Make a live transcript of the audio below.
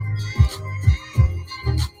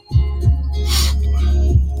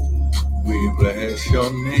bless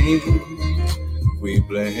your name. We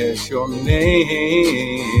bless your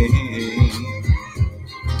name.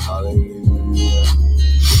 Hallelujah.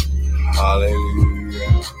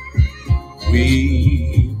 Hallelujah.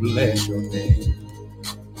 We bless your name.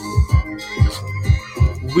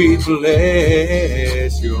 We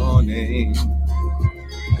bless your name.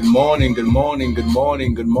 Good morning, good morning, good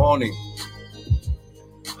morning, good morning.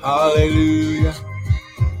 Hallelujah.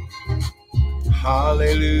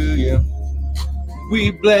 Hallelujah. We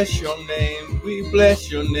bless your name. We bless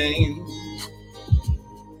your name.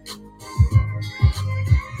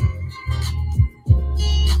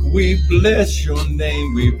 We bless your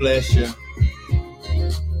name. We bless you.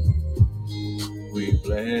 We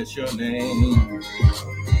bless your name.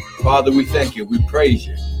 Father, we thank you. We praise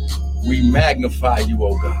you. We magnify you,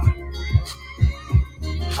 oh God.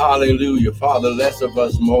 Hallelujah. Father, less of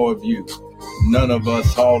us, more of you. None of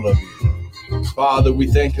us, all of you. Father, we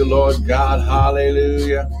thank you, Lord God.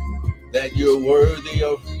 Hallelujah. That you're worthy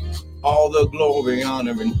of all the glory,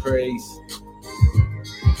 honor, and praise.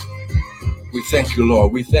 We thank you,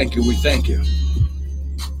 Lord. We thank you. We thank you.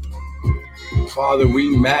 Father, we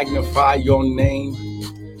magnify your name.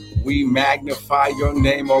 We magnify your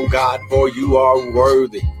name, oh God, for you are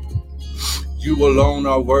worthy. You alone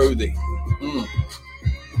are worthy.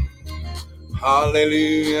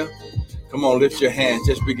 Hallelujah. Come on, lift your hands.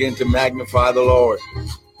 Just begin to magnify the Lord.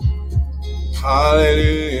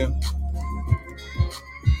 Hallelujah.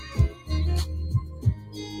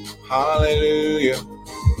 Hallelujah.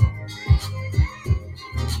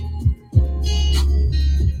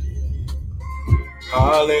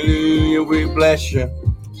 Hallelujah. We bless you.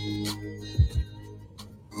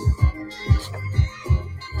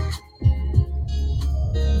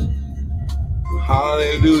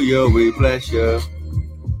 Hallelujah. We bless you.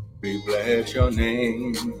 We bless your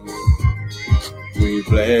name. We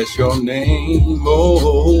bless your name.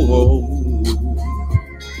 Oh.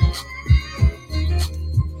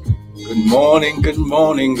 Good morning. Good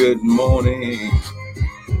morning. Good morning.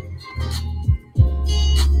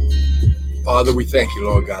 Father, we thank you,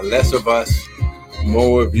 Lord God. Less of us,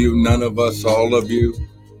 more of you, none of us, all of you.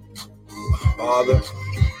 Father,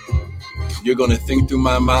 you're going to think through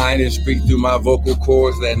my mind and speak through my vocal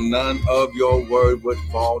cords that none of your word would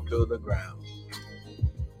fall to the ground.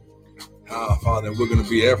 Father, we're going to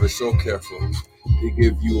be ever so careful to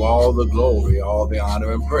give you all the glory, all the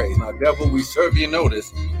honor and praise. Now, devil, we serve you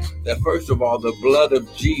notice that first of all, the blood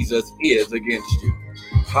of Jesus is against you.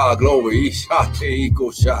 Glory.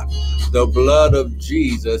 The blood of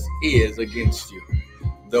Jesus is against you.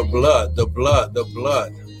 The blood.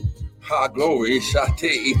 Glory.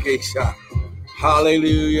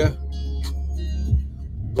 Hallelujah.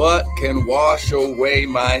 What can wash away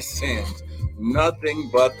my sins? Nothing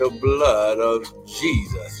but the blood of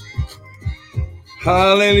Jesus.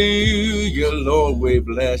 Hallelujah, Lord, we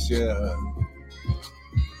bless you.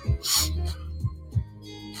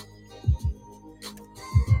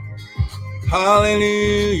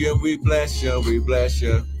 Hallelujah, we bless you, we bless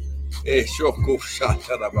you.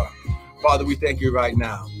 Father, we thank you right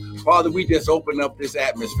now. Father, we just open up this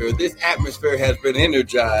atmosphere. This atmosphere has been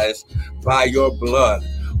energized by your blood.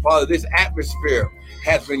 Father, this atmosphere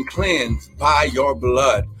has been cleansed by your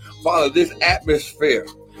blood. Father, this atmosphere,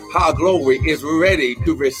 glory, is ready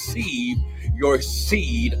to receive your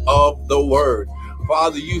seed of the word.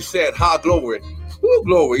 Father, you said, glory.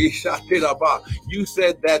 Glory. You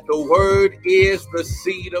said that the word is the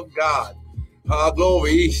seed of God.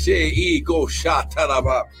 Glory.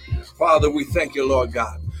 Father, we thank you, Lord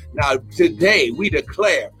God. Now, today we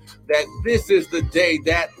declare that this is the day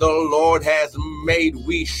that the Lord has made.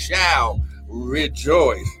 We shall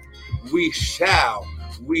rejoice. We shall.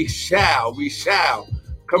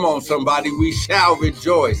 Come on, somebody. We shall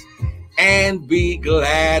rejoice and be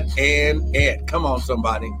glad in it. Come on,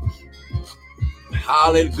 somebody.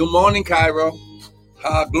 Hallelujah. Good morning, Cairo.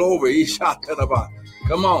 Glory.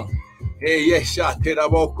 Come on.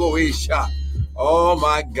 Oh,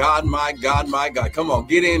 my God, my God, my God. Come on,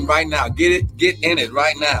 get in right now. Get in it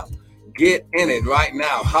right now. Get in it right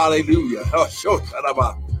now. Hallelujah.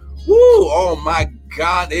 Woo, oh, my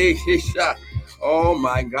God. Oh,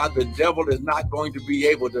 my God. The devil is not going to be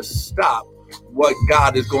able to stop what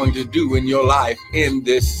God is going to do in your life in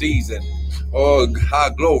this season. Oh,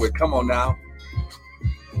 God, glory. Come on now.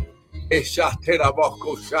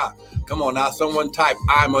 Come on now. Someone type,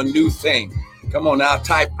 I'm a new thing. Come on now.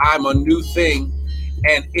 Type, I'm a new thing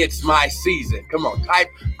and it's my season. Come on. Type,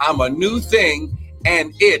 I'm a new thing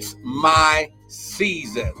and it's my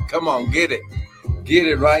season. Come on. Get it. Get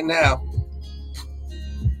it right now.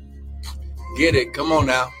 Get it. Come on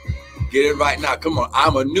now. Get it right now. Come on.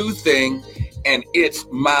 I'm a new thing and it's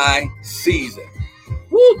my season.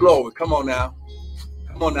 Woo, glory. Come on now.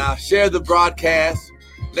 Come on now. Share the broadcast.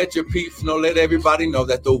 Let your peeps know. Let everybody know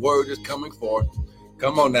that the word is coming forth.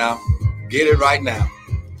 Come on now. Get it right now.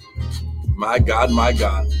 My God, my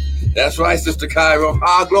God. That's right, Sister Cairo.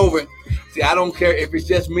 Glory. See, I don't care if it's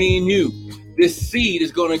just me and you. This seed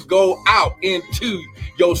is going to go out into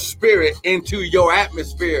your spirit, into your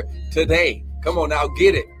atmosphere today. Come on now.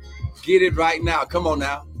 Get it. Get it right now. Come on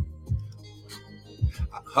now.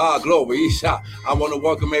 Glory. I want to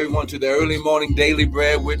welcome everyone to the early morning daily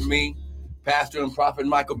bread with me, Pastor and Prophet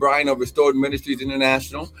Michael Bryan of Restored Ministries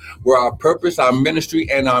International, where our purpose, our ministry,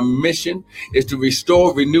 and our mission is to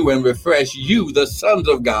restore, renew, and refresh you, the sons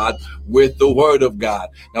of God, with the word of God.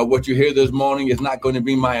 Now, what you hear this morning is not going to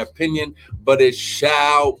be my opinion, but it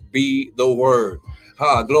shall be the word.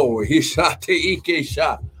 Glory.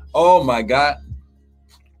 Oh, my God.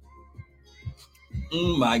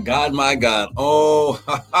 My God, my God. Oh,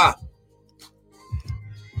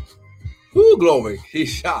 Ooh, glory.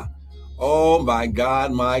 Oh, my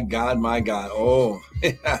God, my God, my God. Oh,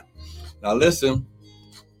 now listen.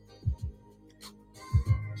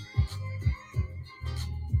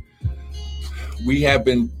 We have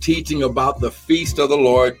been teaching about the feast of the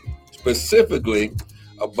Lord, specifically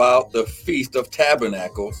about the Feast of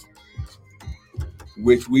Tabernacles,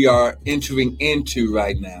 which we are entering into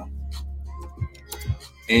right now.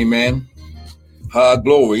 Amen.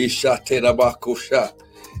 Glory.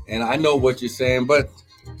 And I know what you're saying, but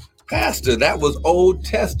Pastor, that was Old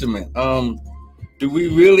Testament. Do we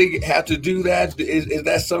really have to do that? Is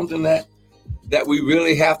that something that we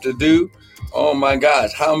really have to do? Oh my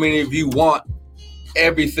gosh. How many of you want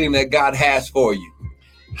everything that God has for you?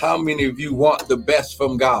 How many of you want the best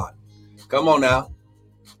from God? Come on now.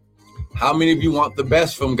 How many of you want the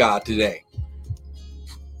best from God today?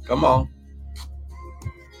 Come on.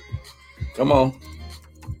 Come on.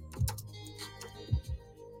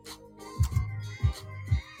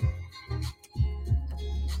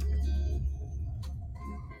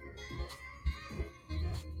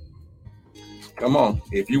 Come on.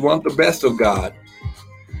 If you want the best of God,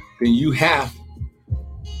 then you have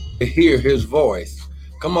to hear his voice.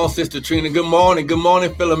 Come on, Sister Trina. Good morning. Good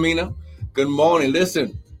morning, Philomena. Good morning.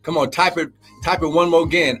 Listen. Come on. Type it one more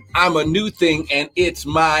again. I'm a new thing and it's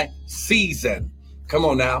my season. Come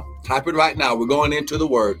on now. Type it right now. We're going into the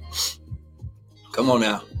word. Come on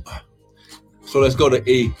now. So let's go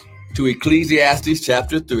to Ecclesiastes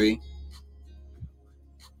chapter 3.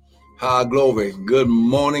 Glory. Good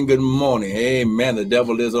morning. Good morning. Amen. The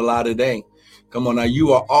devil is a lie today. Come on now.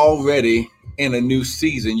 You are already in a new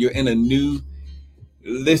season. You're in a new,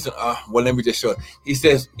 listen. Let me just show it. He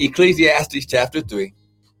says, Ecclesiastes chapter 3.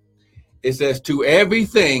 It says, to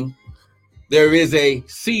everything there is a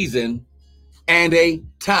season and a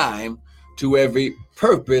time, to every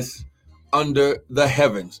purpose under the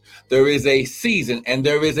heavens. There is a season and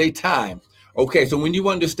there is a time. Okay, so when you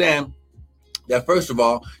understand that, first of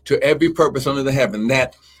all, to every purpose under the heaven,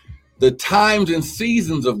 that the times and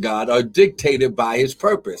seasons of God are dictated by his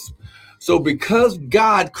purpose. So because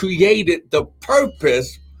God created the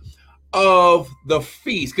purpose of the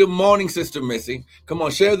feast. Good morning, Sister Missy. Come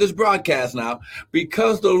on, share this broadcast now.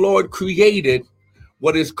 Because the Lord created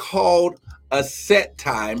what is called a set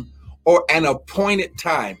time or an appointed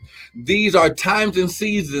time. These are times and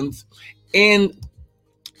seasons in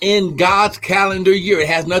God's calendar year. It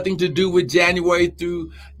has nothing to do with January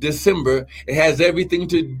through December. It has everything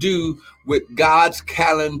to do with God's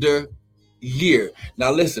calendar year.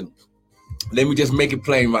 Now listen, let me just make it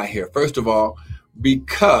plain right here. First of all,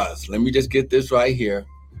 because, let me just get this right here.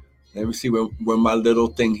 Let me see where my little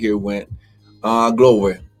thing here went.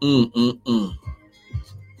 Glory.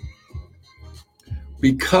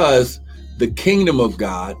 Because the kingdom of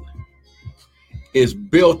God is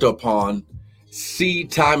built upon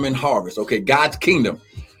seed time and harvest. Okay, God's kingdom.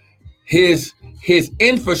 His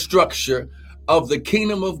infrastructure of the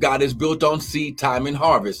kingdom of God is built on seed time and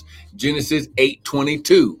harvest. Genesis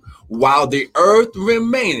 8:22. While the earth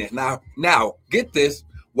remaineth. Now get this.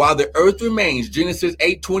 While the earth remains, Genesis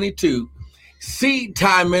 8:22, seed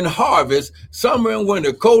time and harvest, summer and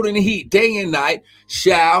winter, cold and heat, day and night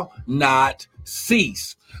shall not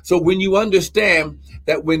cease. So when you understand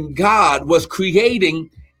that when God was creating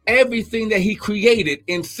everything that he created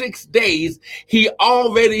in 6 days, he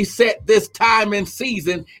already set this time and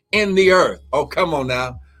season in the earth. Oh, come on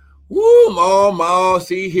now. Woo, mom.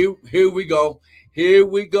 See, here we go. Here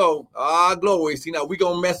we go. Glory. See, now we're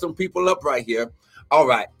going to mess some people up right here. All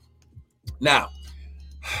right. Now,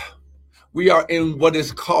 we are in what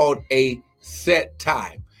is called a set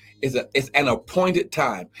time. It's an appointed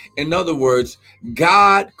time. In other words,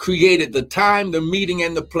 God created the time, the meeting,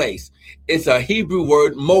 and the place. It's a Hebrew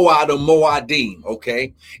word, moad or moadim,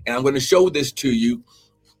 okay? And I'm going to show this to you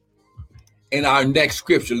in our next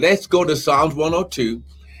scripture. Let's go to Psalms 102,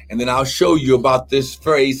 and then I'll show you about this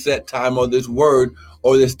phrase, set time, or this word,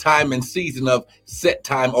 or this time and season of set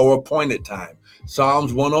time or appointed time.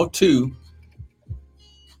 Psalms 102,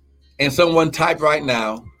 and someone type right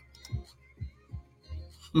now,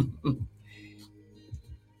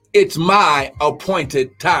 it's my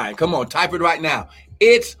appointed time. Come on, type it right now.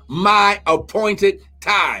 It's my appointed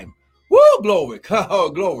time. Woo, glory. Oh,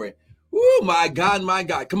 glory. Woo, my God, my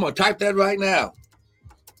God. Come on, type that right now.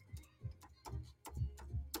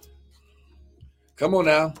 Come on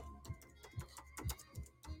now.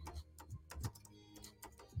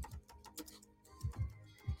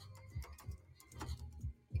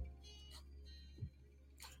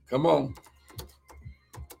 Come on.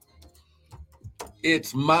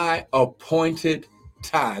 It's my appointed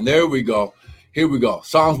time. There we go. Here we go.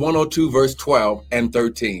 Psalms 102, verse 12 and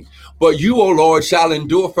 13. But you, O Lord, shall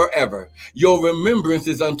endure forever. Your remembrance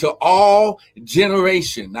is unto all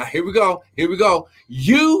generation. Now, here we go. Here we go.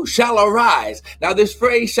 You shall arise. Now, this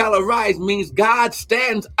phrase shall arise means God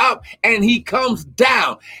stands up and he comes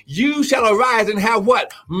down. You shall arise and have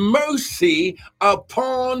what? Mercy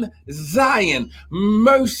upon Zion.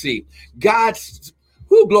 Mercy. God's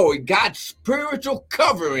glory, God's spiritual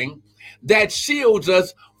covering that shields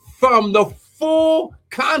us from the full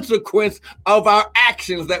consequence of our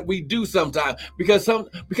actions that we do sometimes. Because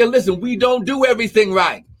listen, we don't do everything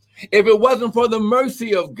right. If it wasn't for the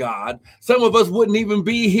mercy of God, some of us wouldn't even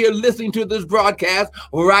be here listening to this broadcast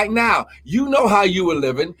right now. You know how you were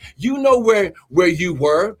living. You know where you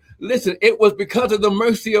were. Listen, it was because of the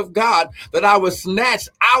mercy of God that I was snatched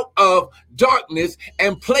out of darkness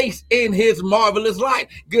and placed in his marvelous light.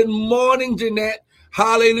 Good morning, Jeanette.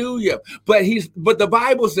 Hallelujah. But the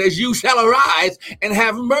Bible says you shall arise and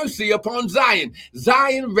have mercy upon Zion.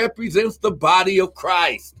 Zion represents the body of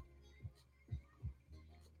Christ.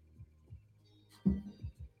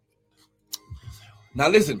 Now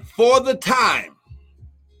listen, for the time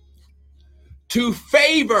to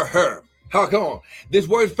favor her. Oh, come on. This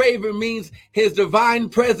word favor means his divine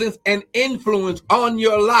presence and influence on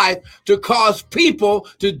your life to cause people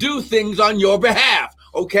to do things on your behalf.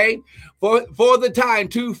 Okay? For the time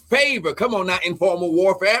to favor. Come on now, informal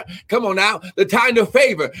warfare. Come on now, the time to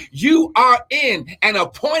favor. You are in an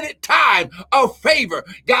appointed time of favor.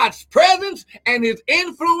 God's presence and his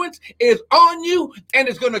influence is on you, and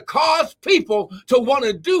it's going to cause people to want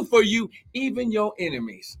to do for you, even your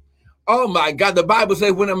enemies. Oh my God, the Bible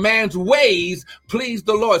says when a man's ways please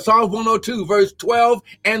the Lord. Psalms 102, verse 12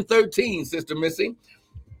 and 13, Sister Missy.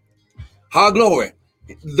 How glory.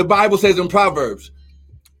 The Bible says in Proverbs,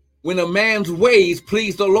 when a man's ways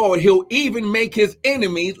please the Lord, he'll even make his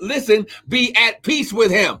enemies, listen, be at peace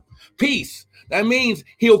with him. Peace. That means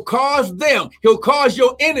he'll cause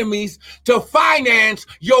your enemies to finance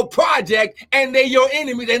your project, and they're your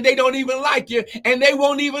enemies and they don't even like you and they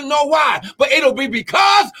won't even know why. But it'll be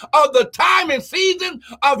because of the time and season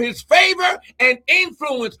of his favor and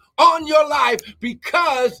influence on your life,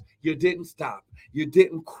 because you didn't stop. You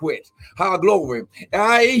didn't quit. How glory.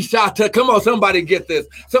 Aisha, come on, somebody get this.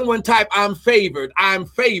 Someone type, I'm favored. I'm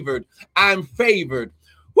favored. I'm favored.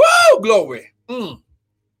 Woo, glory.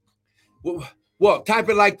 Well, type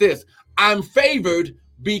it like this. I'm favored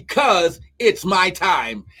because it's my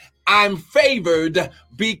time. I'm favored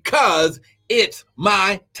because it's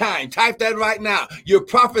my time. Type that right now. You're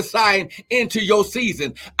prophesying into your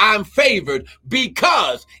season. I'm favored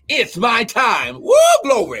because it's my time. Woo,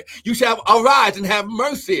 glory. You shall arise and have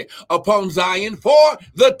mercy upon Zion for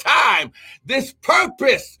the time. This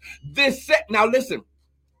purpose, this set. Now listen,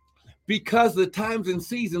 because the times and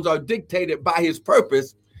seasons are dictated by his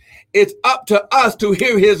purpose, it's up to us to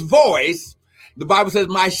hear his voice. The Bible says,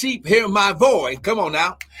 my sheep hear my voice. Come on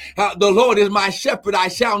now. The Lord is my shepherd, I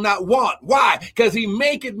shall not want. Why? Because he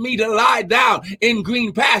maketh me to lie down in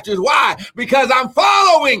green pastures. Why? Because I'm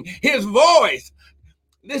following his voice.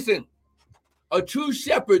 Listen, a true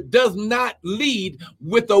shepherd does not lead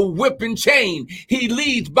with a whip and chain. He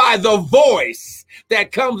leads by the voice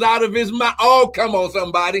that comes out of his mouth. Oh, come on,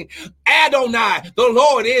 somebody. Adonai, the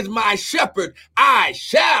Lord is my shepherd. I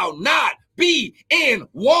shall not be in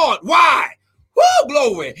want. Why? Woo,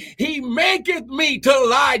 glory. He maketh me to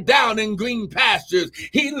lie down in green pastures.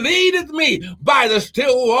 He leadeth me by the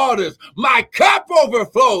still waters. My cup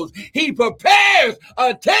overflows. He prepares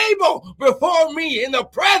a table before me in the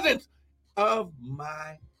presence of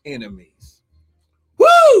my enemies.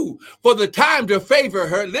 Woo! For the time to favor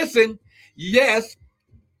her. Listen, yes,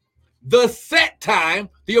 the set time,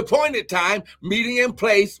 the appointed time, meeting in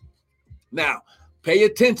place. Now, pay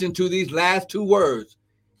attention to these last two words,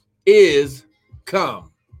 is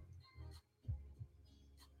come.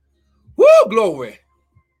 Woo, glory.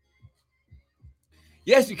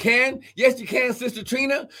 Yes, you can. Yes, you can, Sister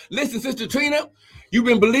Trina. Listen, Sister Trina, you've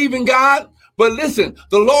been believing God. But listen,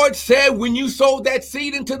 the Lord said when you sowed that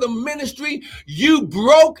seed into the ministry, you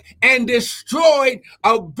broke and destroyed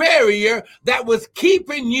a barrier that was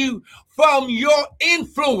keeping you from your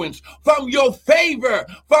influence, from your favor,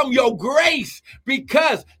 from your grace,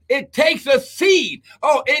 because it takes a seed.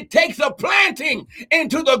 Oh, it takes a planting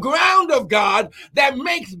into the ground of God that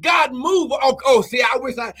makes God move. See, I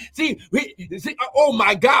wish I see. Oh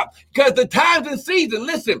my God, because the times and season.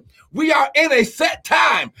 Listen, we are in a set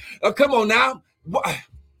time. Come on now.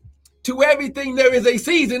 To everything there is a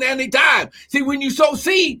season and a time. See, when you sow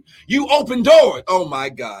seed, you open doors. Oh my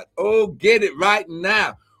God. Oh, get it right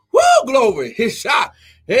now. Woo, glory. His shot.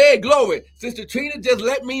 Hey, glory. Sister Trina, just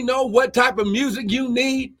let me know what type of music you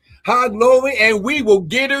need. High glory, and we will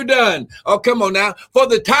get her done. Oh, come on now. For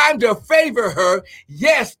the time to favor her,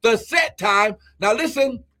 yes, the set time. Now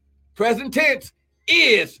listen, present tense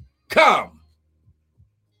is come.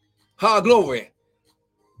 High glory.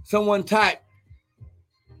 Someone type,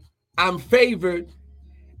 I'm favored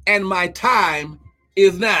and my time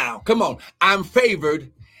is now. Come on. I'm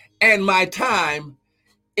favored and my time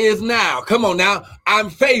is now. Come on now. I'm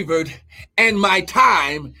favored and my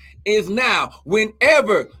time is now.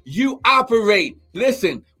 Whenever you operate,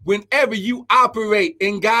 listen, whenever you operate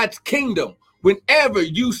in God's kingdom, whenever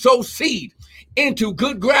you sow seed into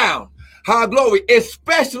good ground, high glory,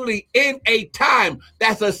 especially in a time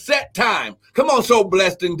that's a set time. Come on, so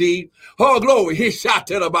blessed indeed. Oh, glory. His shot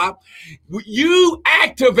to the Bob. You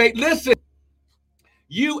activate, listen,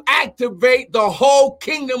 you activate the whole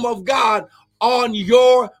kingdom of God on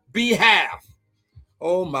your behalf.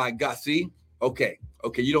 Oh my God. See? Okay,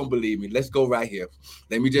 you don't believe me. Let's go right here.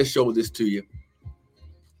 Let me just show this to you.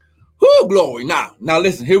 Whoo, glory. Now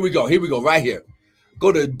listen, here we go right here.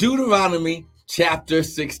 Go to Deuteronomy chapter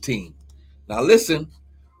 16. Now listen.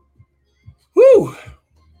 Whoo.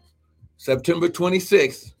 September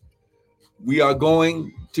 26th, we are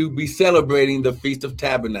going to be celebrating the Feast of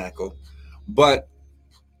Tabernacle. But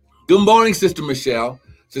good morning, Sister Michelle.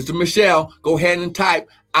 Sister Michelle, go ahead and type,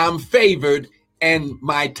 I'm favored and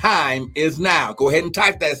my time is now. Go ahead and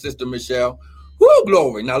type that, Sister Michelle. Woo,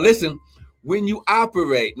 glory. Now listen, when you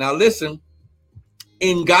operate, now listen,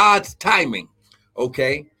 in God's timing,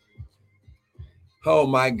 okay? Oh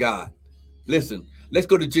my God. Listen, let's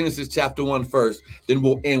go to Genesis chapter 1 first, then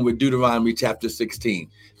we'll end with Deuteronomy chapter 16.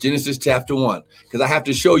 Genesis chapter 1, because I have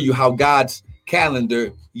to show you how God's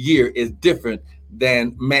calendar year is different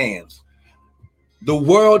than man's. The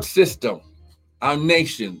world system, our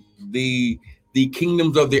nation, the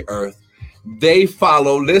kingdoms of the earth, they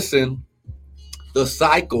follow, listen, the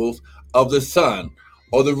cycles of the sun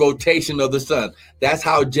or the rotation of the sun. That's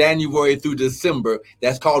how January through December,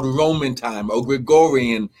 that's called Roman time or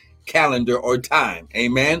Gregorian calendar or time.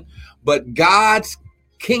 Amen. But God's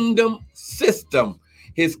kingdom system,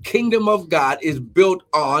 his kingdom of God, is built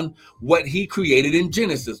on what he created in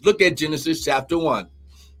Genesis. Look at Genesis chapter 1.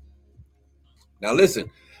 Now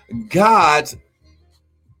listen, God's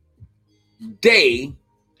day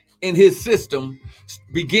in his system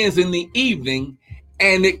begins in the evening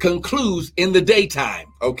and it concludes in the daytime.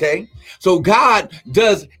 Okay. So God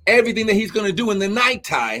does everything that he's going to do in the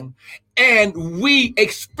nighttime, and we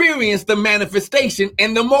experience the manifestation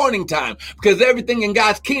in the morning time, because everything in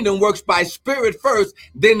God's kingdom works by spirit first,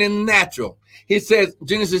 then in natural. He says,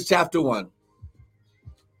 Genesis chapter 1.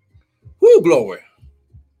 Whoo, glory.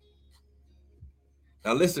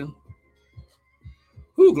 Now listen.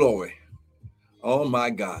 Whoo, glory. Oh my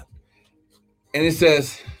God. And it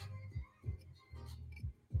says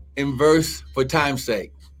in verse, for time's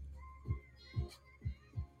sake,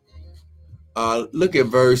 look at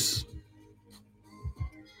verse.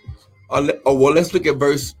 Let's look at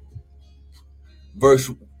verse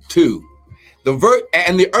 2.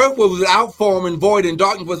 And the earth was without form and void, and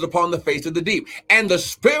darkness was upon the face of the deep. And the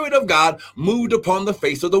Spirit of God moved upon the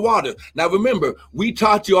face of the water. Now remember, we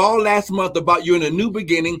taught you all last month about you're in a new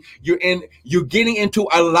beginning. You're getting into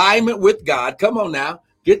alignment with God. Come on now.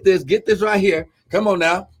 Get this right here. Come on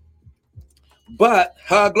now. But,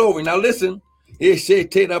 glory. Now listen. Woo,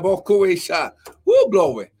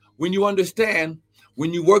 glory. When you understand,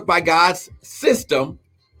 when you work by God's system,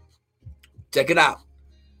 check it out.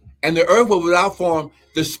 And the earth was without form.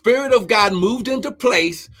 The Spirit of God moved into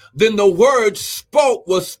place. Then the word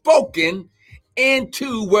was spoken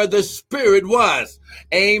into where the Spirit was.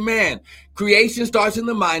 Amen. Creation starts in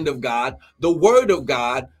the mind of God. The word of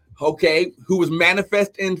God, okay, who was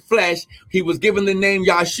manifest in flesh, he was given the name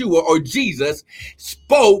Yahshua or Jesus,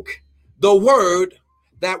 spoke the word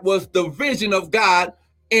that was the vision of God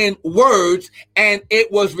in words, and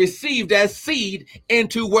it was received as seed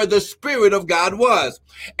into where the Spirit of God was.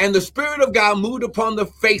 And the Spirit of God moved upon the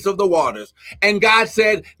face of the waters. And God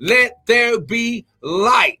said, let there be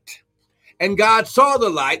light. And God saw the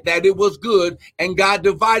light, that it was good, and God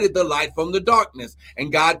divided the light from the darkness.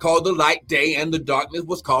 And God called the light day, and the darkness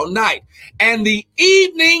was called night. And the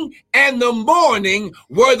evening and the morning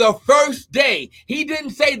were the first day. He didn't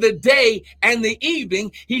say the day and the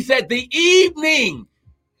evening. He said the evening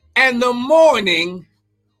and the morning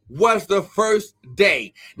was the first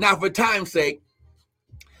day. Now, for time's sake,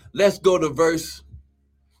 let's go to verse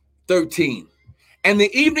 13. And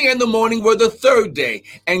the evening and the morning were the third day.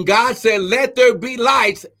 And God said, let there be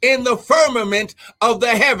lights in the firmament of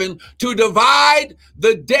the heaven to divide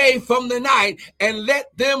the day from the night, and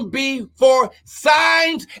let them be for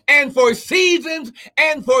signs and for seasons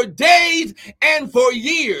and for days and for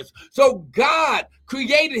years. So God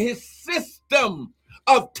created his system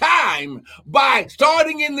of time by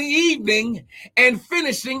starting in the evening and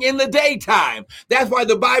finishing in the daytime. That's why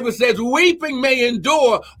the Bible says weeping may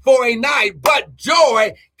endure for a night, but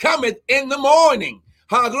joy cometh in the morning.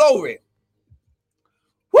 Glory.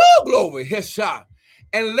 Woo, glory. Hesha.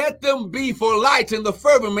 And let them be for lights in the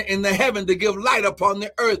firmament in the heaven to give light upon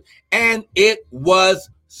the earth. And it was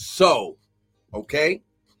so. Okay.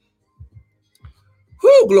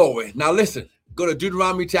 Woo, glory. Now listen, go to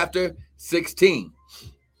Deuteronomy chapter 16.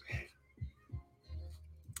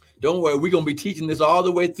 Don't worry, we're going to be teaching this all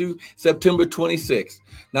the way through September 26th.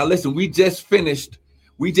 Now, listen, we just came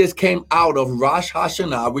out of Rosh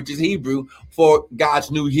Hashanah, which is Hebrew for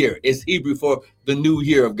God's new year. It's Hebrew for the new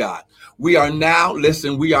year of God. We are now, glory,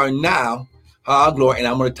 and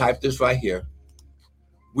I'm going to type this right here.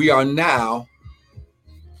 We are now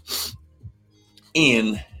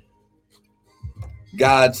in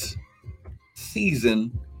God's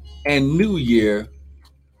season and new year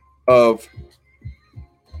of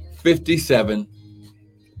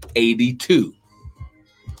 5782.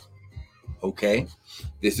 Okay,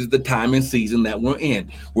 this is the time and season that we're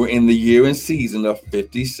in. We're in the year and season of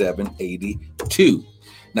 5782.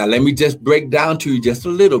 Now, let me just break down to you just a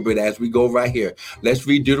little bit as we go right here. Let's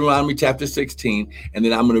read Deuteronomy chapter 16, and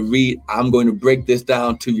then I'm going to break this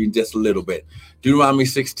down to you in just a little bit. Deuteronomy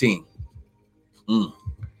 16.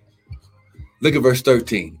 Look at verse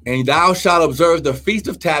 13. And thou shalt observe the Feast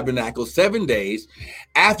of Tabernacles 7 days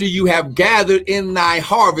after you have gathered in thy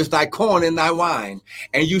harvest, thy corn and thy wine.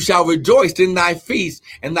 And you shall rejoice in thy feast,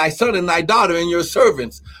 and thy son and thy daughter and your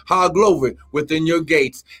servants, glory, within your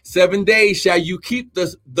gates. 7 days shall you keep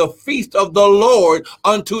the feast of the Lord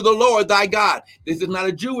unto the Lord thy God. This is not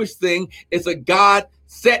a Jewish thing. It's a God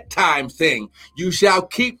set time thing. You shall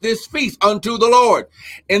keep this feast unto the Lord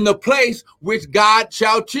in the place which God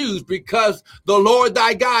shall choose, because the Lord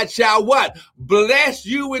thy God shall what? Bless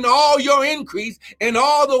you in all your increase and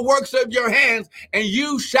all the works of your hands, and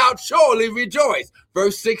you shall surely rejoice.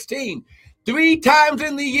 Verse 16. 3 times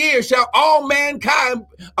in the year shall all mankind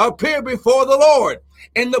appear before the Lord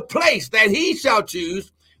in the place that he shall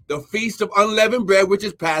choose, the feast of unleavened bread, which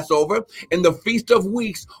is Passover, and the feast of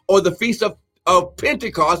weeks, or the feast of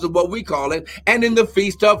Pentecost is what we call it, and in the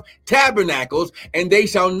Feast of Tabernacles, and they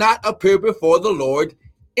shall not appear before the Lord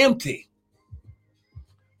empty.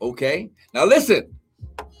 Okay, now listen.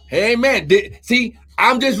 Amen. See,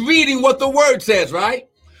 I'm just reading what the word says, right?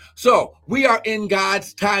 So we are in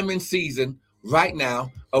God's time and season right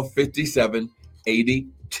now of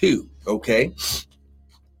 5782. Okay,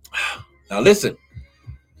 now listen,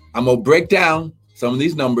 I'm going to break down some of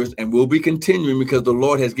these numbers, and we'll be continuing because the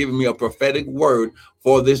Lord has given me a prophetic word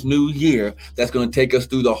for this new year that's going to take us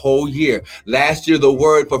through the whole year. Last year, the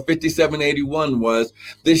word for 5781 was,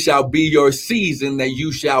 this shall be your season that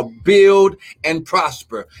you shall build and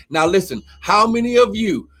prosper. Now, listen, how many of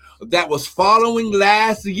you that was following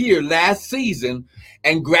last season,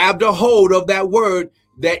 and grabbed a hold of that word,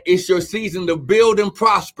 that it's your season to build and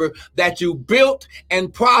prosper, that you built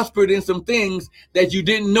and prospered in some things that you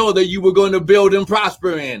didn't know that you were going to build and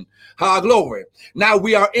prosper in? Glory. Now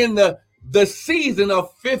we are in the season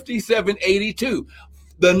of 5782.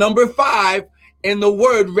 The number 5 in the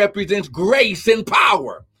word represents grace and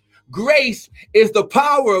power. Grace is the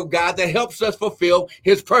power of God that helps us fulfill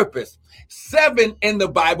his purpose. 7 in the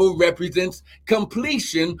Bible represents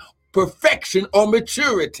completion, perfection, or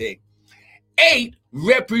maturity. 8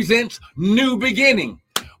 represents new beginning.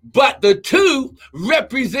 But the two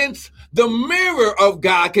represents the mirror of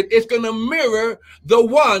God. It's going to mirror the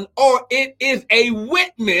one, or it is a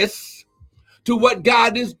witness to what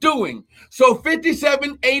God is doing. So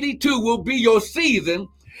 5782 will be your season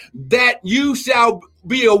that you shall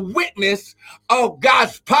be a witness of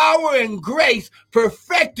God's power and grace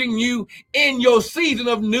perfecting you in your season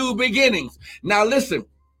of new beginnings. Now listen,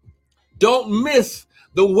 don't miss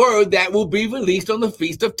the word that will be released on the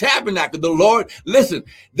Feast of Tabernacle. The Lord, listen,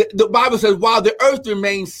 the Bible says, while the earth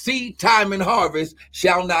remains, seed time and harvest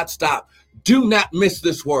shall not stop. Do not miss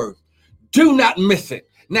this word. Do not miss it.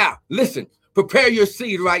 Now, listen, prepare your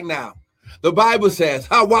seed right now. The Bible says,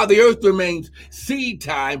 while the earth remains, seed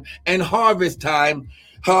time and harvest time,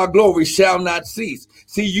 our glory shall not cease.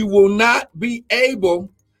 See, you will not be able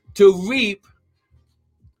to reap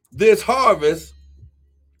this harvest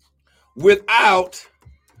without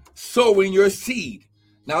sowing your seed.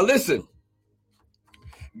 Now listen,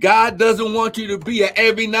 God doesn't want you to be an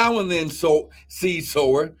every now and then seed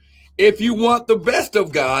sower. If you want the best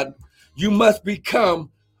of God, you must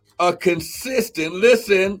become a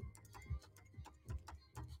consistent,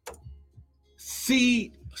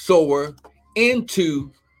 seed sower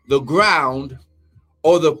into the ground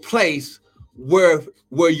or the place where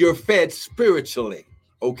you're fed spiritually.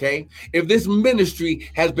 Okay, if this ministry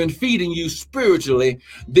has been feeding you spiritually,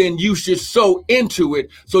 then you should sow into it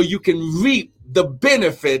so you can reap the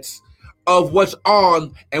benefits of what's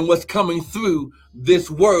on and what's coming through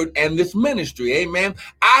this word and this ministry. Amen.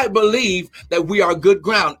 I believe that we are good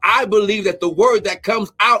ground. I believe that the word that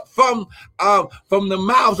comes out from the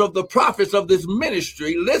mouths of the prophets of this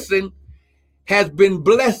ministry, listen, has been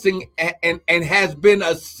blessing and has been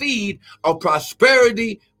a seed of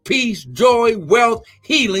prosperity, peace, joy, wealth,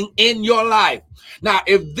 healing in your life. Now,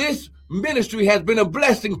 if this ministry has been a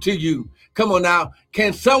blessing to you, come on now,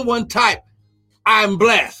 can someone type, I'm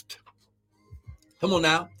blessed? Come on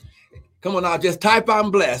now. Come on now, just type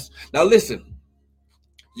I'm blessed. Now listen,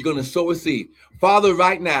 you're going to sow a seed. Father,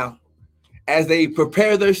 right now, as they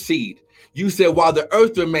prepare their seed, you said, while the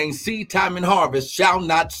earth remains, seed time and harvest shall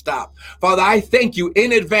not stop. Father, I thank you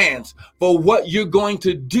in advance for what you're going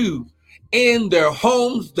to do in their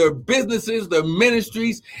homes, their businesses, their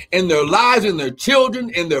ministries, in their lives, in their children,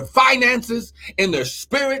 in their finances, in their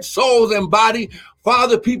spirit, souls, and body.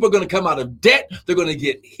 Father, people are going to come out of debt. They're going to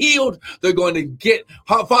get healed. They're going to get,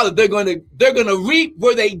 Father, they're going to reap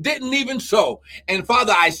where they didn't even sow. And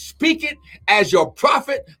Father, I speak it as your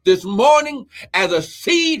prophet this morning, as a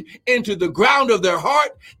seed into the ground of their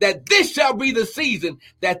heart, that this shall be the season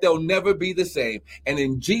that they'll never be the same. And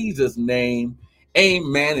in Jesus' name,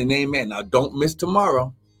 amen and amen. Now, don't miss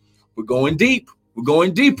tomorrow. We're going deep. We're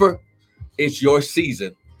going deeper. It's your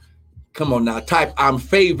season. Come on now, type I'm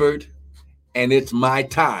favored and it's my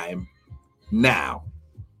time now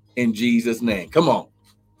in Jesus' name. Come on.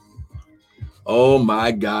 Oh,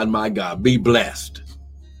 my God, my God. Be blessed.